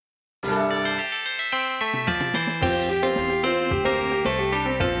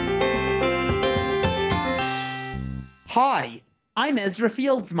I'm Ezra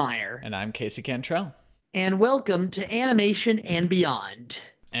Fieldsmeyer, And I'm Casey Cantrell. and welcome to Animation and Beyond.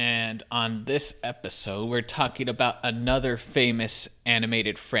 And on this episode, we're talking about another famous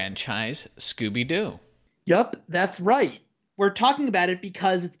animated franchise, Scooby Doo. Yup, that's right. We're talking about it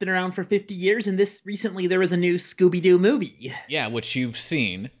because it's been around for 50 years, and recently there was a new Scooby Doo movie. Yeah, which you've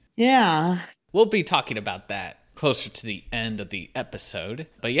seen. Yeah. We'll be talking about that closer to the end of the episode.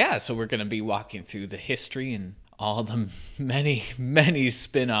 But yeah, so we're going to be walking through the history and all the many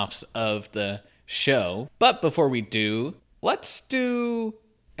spin offs of the show. But before we do, let's do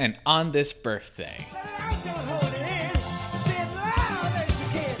an On This Birthday.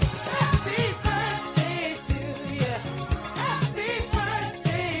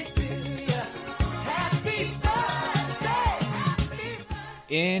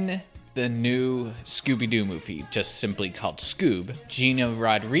 In the new Scooby-Doo movie, just simply called Scoob, Gina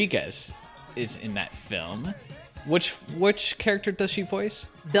Rodriguez is in that film. Which character does she voice?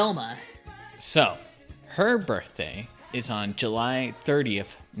 Velma. So, her birthday is on July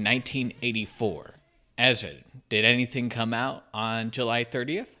 30th, 1984. Ezra, did anything come out on July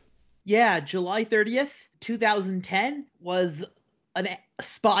 30th? Yeah, July 30th, 2010 was a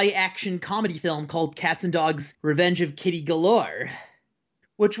spy action comedy film called Cats and Dogs Revenge of Kitty Galore,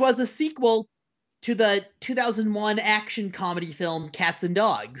 which was a sequel to the 2001 action comedy film Cats and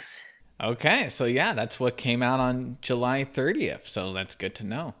Dogs. Okay, so yeah, that's what came out on July 30th, so that's good to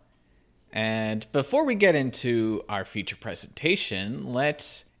know. And before we get into our feature presentation,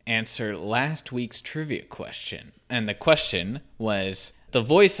 let's answer last week's trivia question. And the question was, the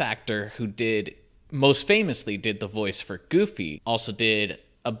voice actor who most famously did the voice for Goofy also did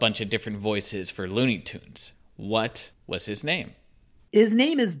a bunch of different voices for Looney Tunes. What was his name? His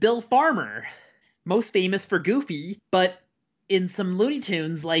name is Bill Farmer, most famous for Goofy, but in some Looney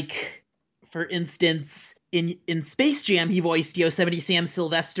Tunes, like, for instance, in Space Jam, he voiced Yosemite Sam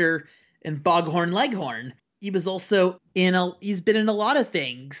Sylvester and Foghorn Leghorn. He's been in a lot of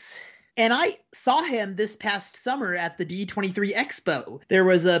things. And I saw him this past summer at the D23 Expo. There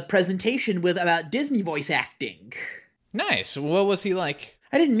was a presentation about Disney voice acting. Nice. What was he like?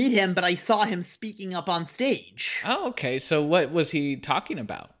 I didn't meet him, but I saw him speaking up on stage. Oh, okay. So what was he talking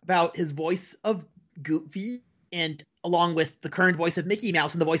about? About his voice of Goofy, and along with the current voice of Mickey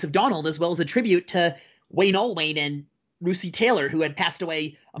Mouse and the voice of Donald, as well as a tribute to Wayne Allwayne and Lucy Taylor, who had passed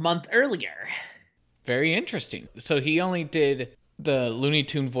away a month earlier. Very interesting. So he only did the Looney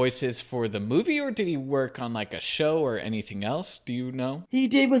Tune voices for the movie, or did he work on like a show or anything else? Do you know? He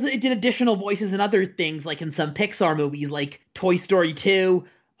did additional voices and other things, like in some Pixar movies, like Toy Story 2,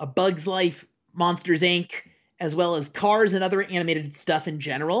 A Bug's Life, Monsters Inc., as well as Cars and other animated stuff in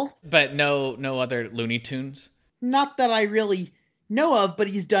general. But no other Looney Tunes? Not that I really know of, but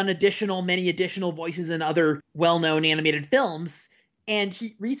he's done many additional voices in other well-known animated films. And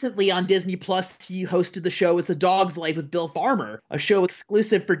he recently on Disney Plus, he hosted the show It's a Dog's Life with Bill Farmer, a show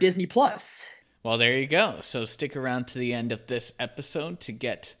exclusive for Disney Plus. Well, there you go. So stick around to the end of this episode to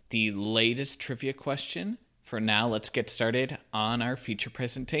get the latest trivia question. For now, let's get started on our feature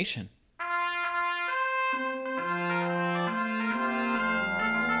presentation.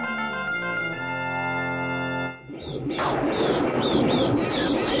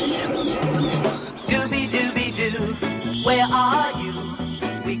 Scooby-Dooby-Doo, where are you?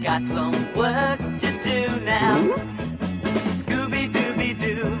 We got some work to do now.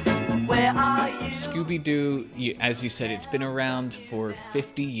 Scooby-Dooby-Doo, where are you? Scooby-Doo, as you said, it's been around for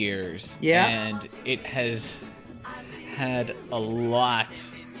 50 years. Yeah. And it has had a lot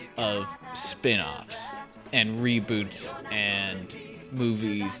of spin-offs and reboots and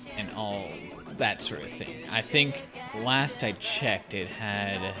movies and all that sort of thing. I think last I checked, it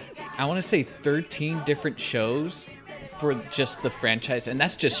had, I want to say 13 different shows for just the franchise, and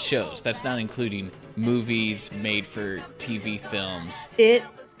that's just shows. That's not including movies made for TV films. It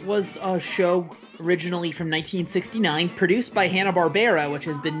was a show originally from 1969, produced by Hanna-Barbera, which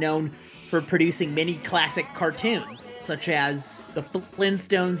has been known for producing many classic cartoons, such as The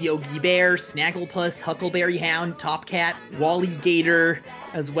Flintstones, Yogi Bear, Snagglepuss, Huckleberry Hound, Top Cat, Wally Gator,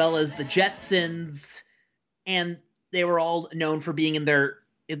 as well as The Jetsons, and they were all known for being in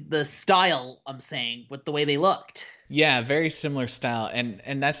the style, I'm saying, with the way they looked. Yeah, very similar style.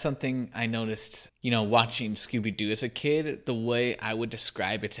 And that's something I noticed, watching Scooby-Doo as a kid, the way I would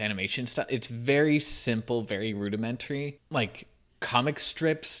describe its animation style. It's very simple, very rudimentary. Like comic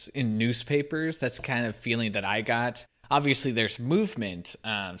strips in newspapers, that's kind of feeling that I got. Obviously, there's movement,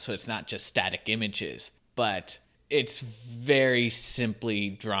 so it's not just static images, but it's very simply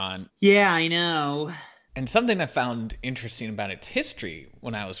drawn. Yeah, I know. And something I found interesting about its history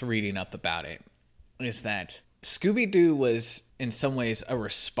when I was reading up about it is that Scooby-Doo was in some ways a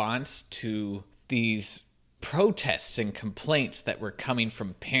response to these protests and complaints that were coming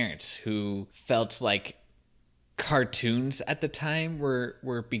from parents who felt like cartoons at the time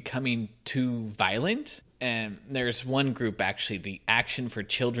were becoming too violent. And there's one group, actually, the Action for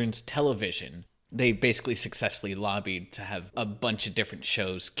Children's Television. They basically successfully lobbied to have a bunch of different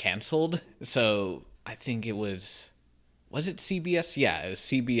shows canceled. So I think it was it CBS? Yeah, it was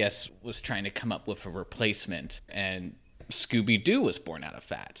CBS was trying to come up with a replacement, and Scooby-Doo was born out of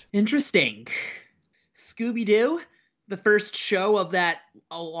that. Interesting. Scooby-Doo, the first show of that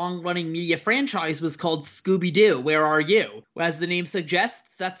long-running media franchise, was called Scooby-Doo, Where Are You? As the name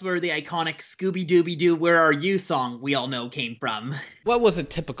suggests, that's where the iconic Scooby-Dooby-Doo, Where Are You song we all know came from. What was a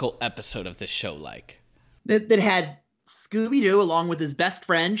typical episode of this show like? That had Scooby-Doo along with his best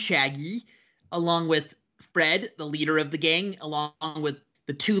friend, Shaggy, along with Fred, the leader of the gang, along with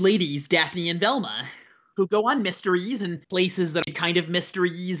the two ladies, Daphne and Velma, who go on mysteries and places that are kind of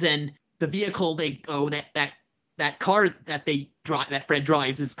mysteries, and the vehicle they go, that car that that Fred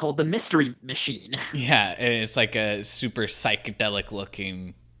drives is called the Mystery Machine. Yeah, and it's like a super psychedelic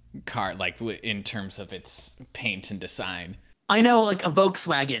looking car, like in terms of its paint and design. I know, like a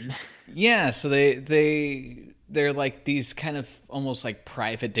Volkswagen. Yeah, so they're like these kind of almost like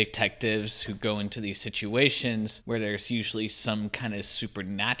private detectives who go into these situations where there's usually some kind of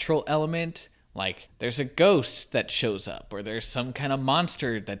supernatural element. Like there's a ghost that shows up, or there's some kind of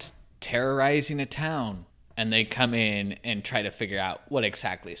monster that's terrorizing a town. And they come in and try to figure out what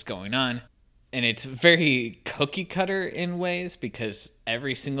exactly is going on. And it's very cookie cutter in ways, because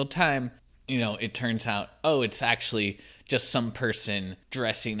every single time, it turns out, oh, it's actually just some person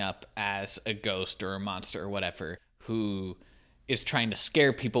dressing up as a ghost or a monster or whatever who is trying to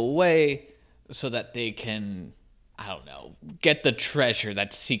scare people away so that they can, I don't know, get the treasure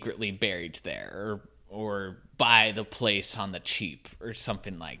that's secretly buried there, or buy the place on the cheap or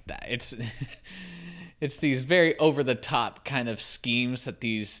something like that. It's these very over-the-top kind of schemes that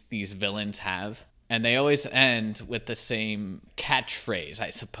these villains have. And they always end with the same catchphrase, I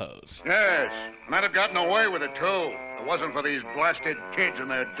suppose. Yes, might have gotten away with it, too. If it wasn't for these blasted kids and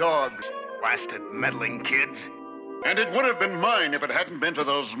their dogs. Blasted meddling kids. And it would have been mine if it hadn't been for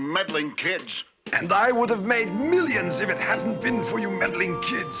those meddling kids. And I would have made millions if it hadn't been for you meddling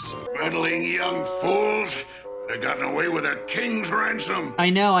kids. Meddling young fools. They've gotten away with a king's ransom. I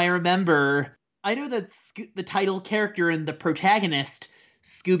know, I remember. I know that the title character and the protagonist,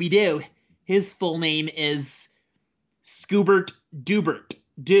 Scooby-Doo, his full name is Scoobert Doobert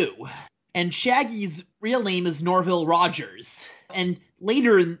Doo. And Shaggy's real name is Norville Rogers. And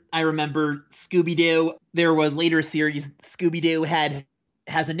later, I remember Scooby-Doo, there was later series, Scooby-Doo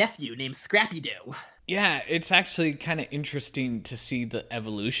has a nephew named Scrappy-Doo. Yeah, it's actually kind of interesting to see the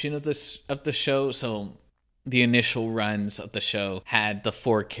evolution of the show. So the initial runs of the show had the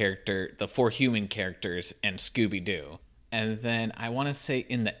four human characters and Scooby-Doo. And then I want to say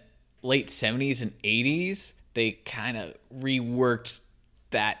in the late 70s and 80s, they kind of reworked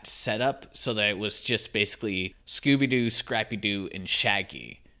that setup so that it was just basically Scooby-Doo, Scrappy-Doo, and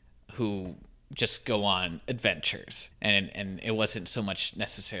Shaggy who just go on adventures. And it wasn't so much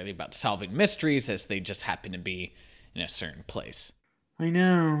necessarily about solving mysteries as they just happen to be in a certain place. I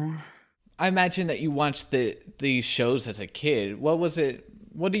know. I imagine that you watched these shows as a kid. What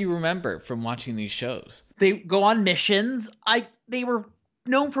do you remember from watching these shows? They go on missions. They were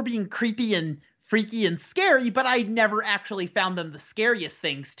known for being creepy and freaky and scary, but I never actually found them the scariest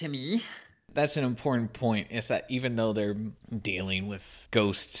things to me. That's an important point, is that even though they're dealing with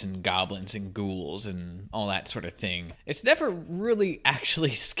ghosts and goblins and ghouls and all that sort of thing, it's never really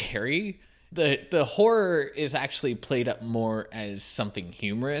actually scary. The horror is actually played up more as something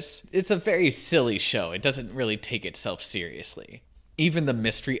humorous. It's a very silly show. It doesn't really take itself seriously. Even the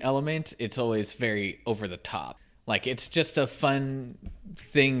mystery element, it's always very over the top. Like, it's just a fun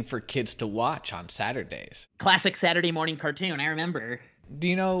thing for kids to watch on Saturdays. Classic Saturday morning cartoon, I remember. Do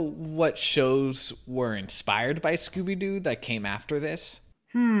you know what shows were inspired by Scooby-Doo that came after this?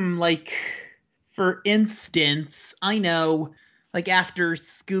 Like, for instance, I know, like, after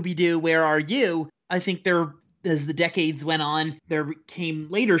Scooby-Doo, Where Are You? I think as the decades went on, there came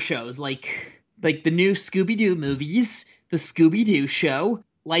later shows, like the new Scooby-Doo movies, the Scooby-Doo Show,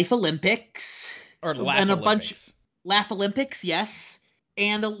 Life Olympics, Or Laugh and a Olympics. Laugh Olympics, yes,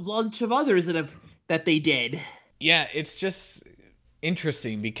 and a bunch of others that they did. Yeah, it's just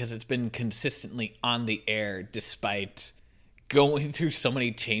interesting because it's been consistently on the air despite going through so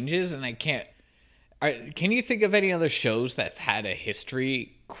many changes, and can you think of any other shows that have had a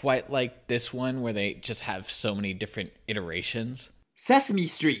history quite like this one where they just have so many different iterations? Sesame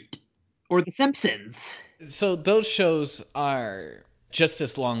Street, or The Simpsons. So those shows are just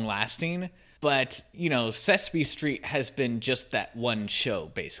as long lasting, but, Sesame Street has been just that one show,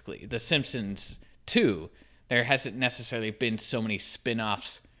 basically. The Simpsons, too. There hasn't necessarily been so many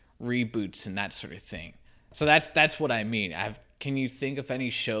spin-offs, reboots, and that sort of thing. So that's what I mean. Can you think of any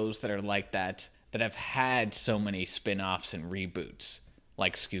shows that are like that have had so many spin-offs and reboots,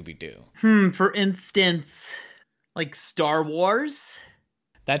 like Scooby-Doo? For instance, like Star Wars?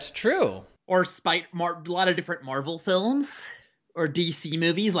 That's true. Or a lot of different Marvel films? Or DC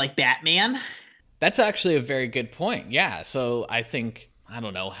movies like Batman? That's actually a very good point, yeah. So I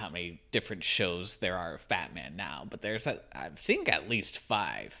don't know how many different shows there are of Batman now, but there's, I think, at least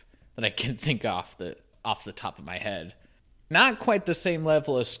 5 that I can think off the top of my head. Not quite the same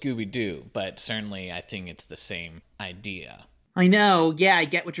level as Scooby-Doo, but certainly I think it's the same idea. I know, yeah, I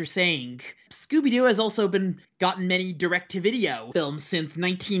get what you're saying. Scooby-Doo has also gotten many direct-to-video films since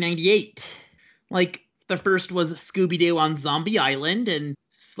 1998. Like, the first was Scooby-Doo on Zombie Island, and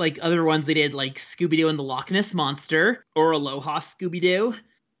like other ones they did, like Scooby-Doo and the Loch Ness Monster, or Aloha Scooby-Doo.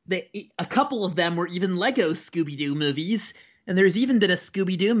 A couple of them were even Lego Scooby-Doo movies, and there's even been a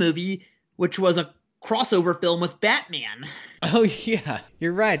Scooby-Doo movie which was a crossover film with Batman. Oh yeah,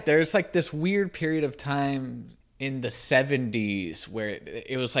 you're right. There's like this weird period of time in the 70s where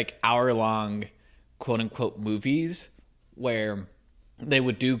it was like hour-long quote-unquote movies where they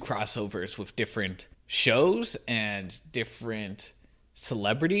would do crossovers with different shows and different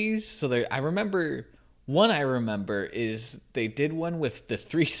celebrities. So I remember is they did one with the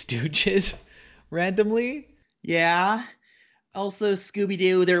Three Stooges randomly. Yeah. Also,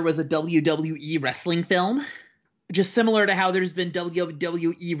 Scooby-Doo, there was a WWE wrestling film. Just similar to how there's been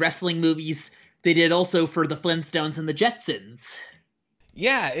WWE wrestling movies, they did also for the Flintstones and the Jetsons.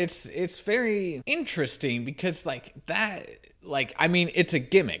 Yeah, it's very interesting because it's a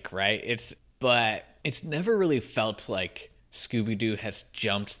gimmick, right? But it's never really felt like Scooby-Doo has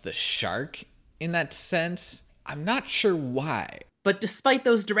jumped the shark in that sense. I'm not sure why. But despite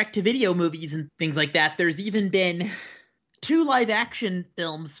those direct-to-video movies and things like that, there's even been 2 live-action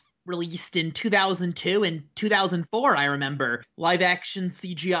films released in 2002 and 2004, I remember. Live-action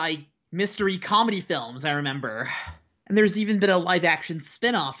CGI mystery comedy films, I remember. And there's even been a live-action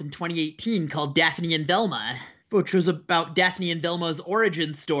spin-off in 2018 called Daphne and Velma, which was about Daphne and Velma's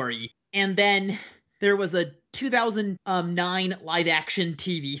origin story. And then there was a 2009 live-action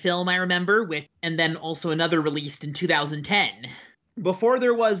TV film, I remember, and then also another released in 2010. Before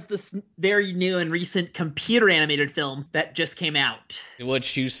there was this very new and recent computer-animated film that just came out.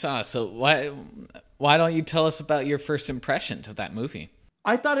 Which you saw. So why don't you tell us about your first impressions of that movie?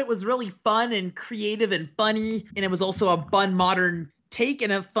 I thought it was really fun and creative and funny, and it was also a fun modern take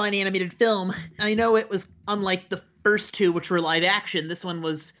and a fun animated film. And I know it was unlike the first 2, which were live action. This one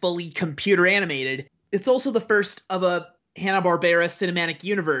was fully computer animated. It's also the first of a Hanna-Barbera cinematic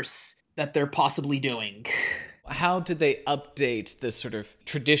universe that they're possibly doing. How did they update the sort of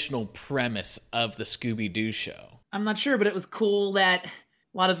traditional premise of the Scooby-Doo show? I'm not sure, but it was cool that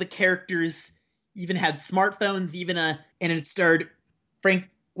a lot of the characters even had smartphones, and it starred Frank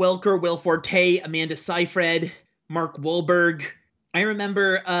Welker, Will Forte, Amanda Seyfried, Mark Wahlberg. I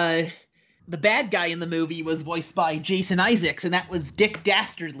remember the bad guy in the movie was voiced by Jason Isaacs, and that was Dick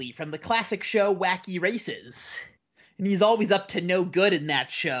Dastardly from the classic show Wacky Races. And he's always up to no good in that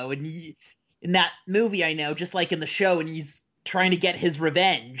show, and in that movie, I know, just like in the show, and he's trying to get his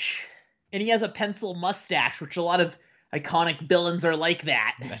revenge. And he has a pencil mustache, which a lot of iconic villains are like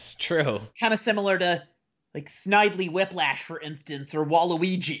that. That's true. Kind of similar to, like, Snidely Whiplash, for instance, or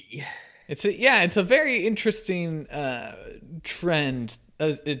Waluigi. It's a very interesting trend,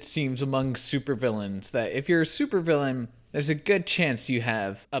 it seems, among supervillains, that if you're a supervillain, there's a good chance you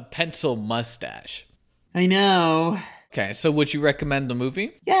have a pencil mustache. I know. Okay, so would you recommend the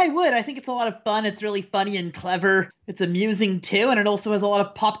movie? Yeah, I would. I think it's a lot of fun. It's really funny and clever. It's amusing, too, and it also has a lot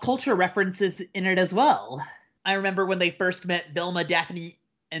of pop culture references in it as well. I remember when they first met Velma, Daphne,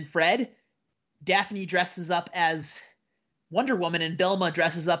 and Fred. Daphne dresses up as Wonder Woman, and Velma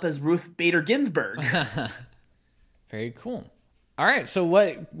dresses up as Ruth Bader Ginsburg. Very cool. All right, so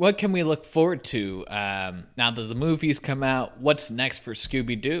what can we look forward to now that the movie's come out? What's next for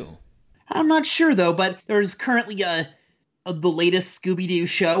Scooby-Doo? I'm not sure, though, but there's currently the latest Scooby-Doo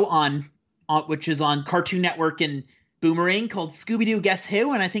show on which is on Cartoon Network and Boomerang, called Scooby-Doo Guess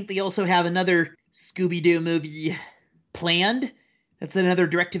Who, and I think they also have another Scooby-Doo movie planned. That's another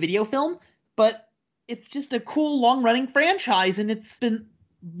direct-to-video film, but it's just a cool, long-running franchise, and it's been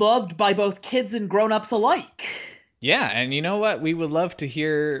loved by both kids and grown-ups alike. Yeah, and you know what? We would love to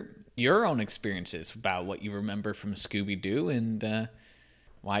hear your own experiences about what you remember from Scooby-Doo, and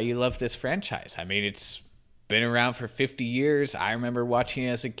why you love this franchise. I mean, it's been around for 50 years. I remember watching it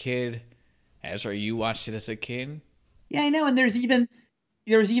as a kid. Ezra, you watched it as a kid? Yeah, I know, and there's even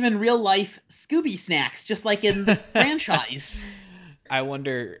real life Scooby snacks, just like in the franchise. I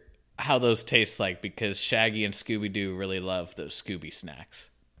wonder how those taste like, because Shaggy and Scooby-Doo really love those Scooby snacks.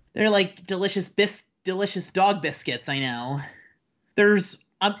 They're like delicious dog biscuits, I know. There's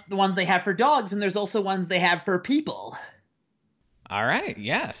the ones they have for dogs, and there's also ones they have for people. All right,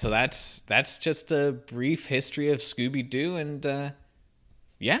 yeah, so that's just a brief history of Scooby-Doo, and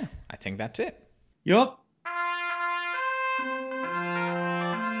yeah, I think that's it. Yup.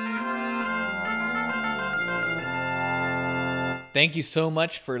 Thank you so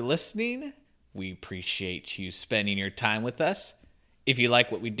much for listening. We appreciate you spending your time with us. If you like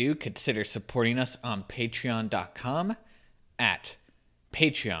what we do, consider supporting us on patreon.com at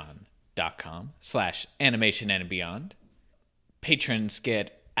patreon.com/animation and beyond. Patrons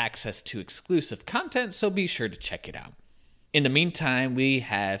get access to exclusive content, so be sure to check it out. In the meantime, we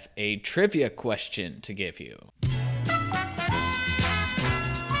have a trivia question to give you.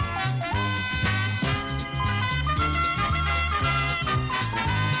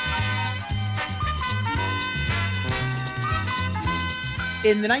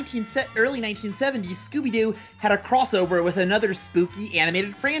 In the early 1970s, Scooby-Doo had a crossover with another spooky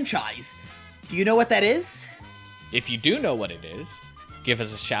animated franchise. Do you know what that is? If you do know what it is, give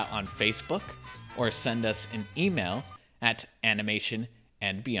us a shout on Facebook or send us an email at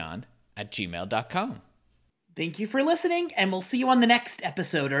animationandbeyond@gmail.com. Thank you for listening, and we'll see you on the next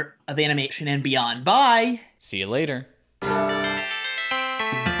episode of Animation and Beyond. Bye! See you later.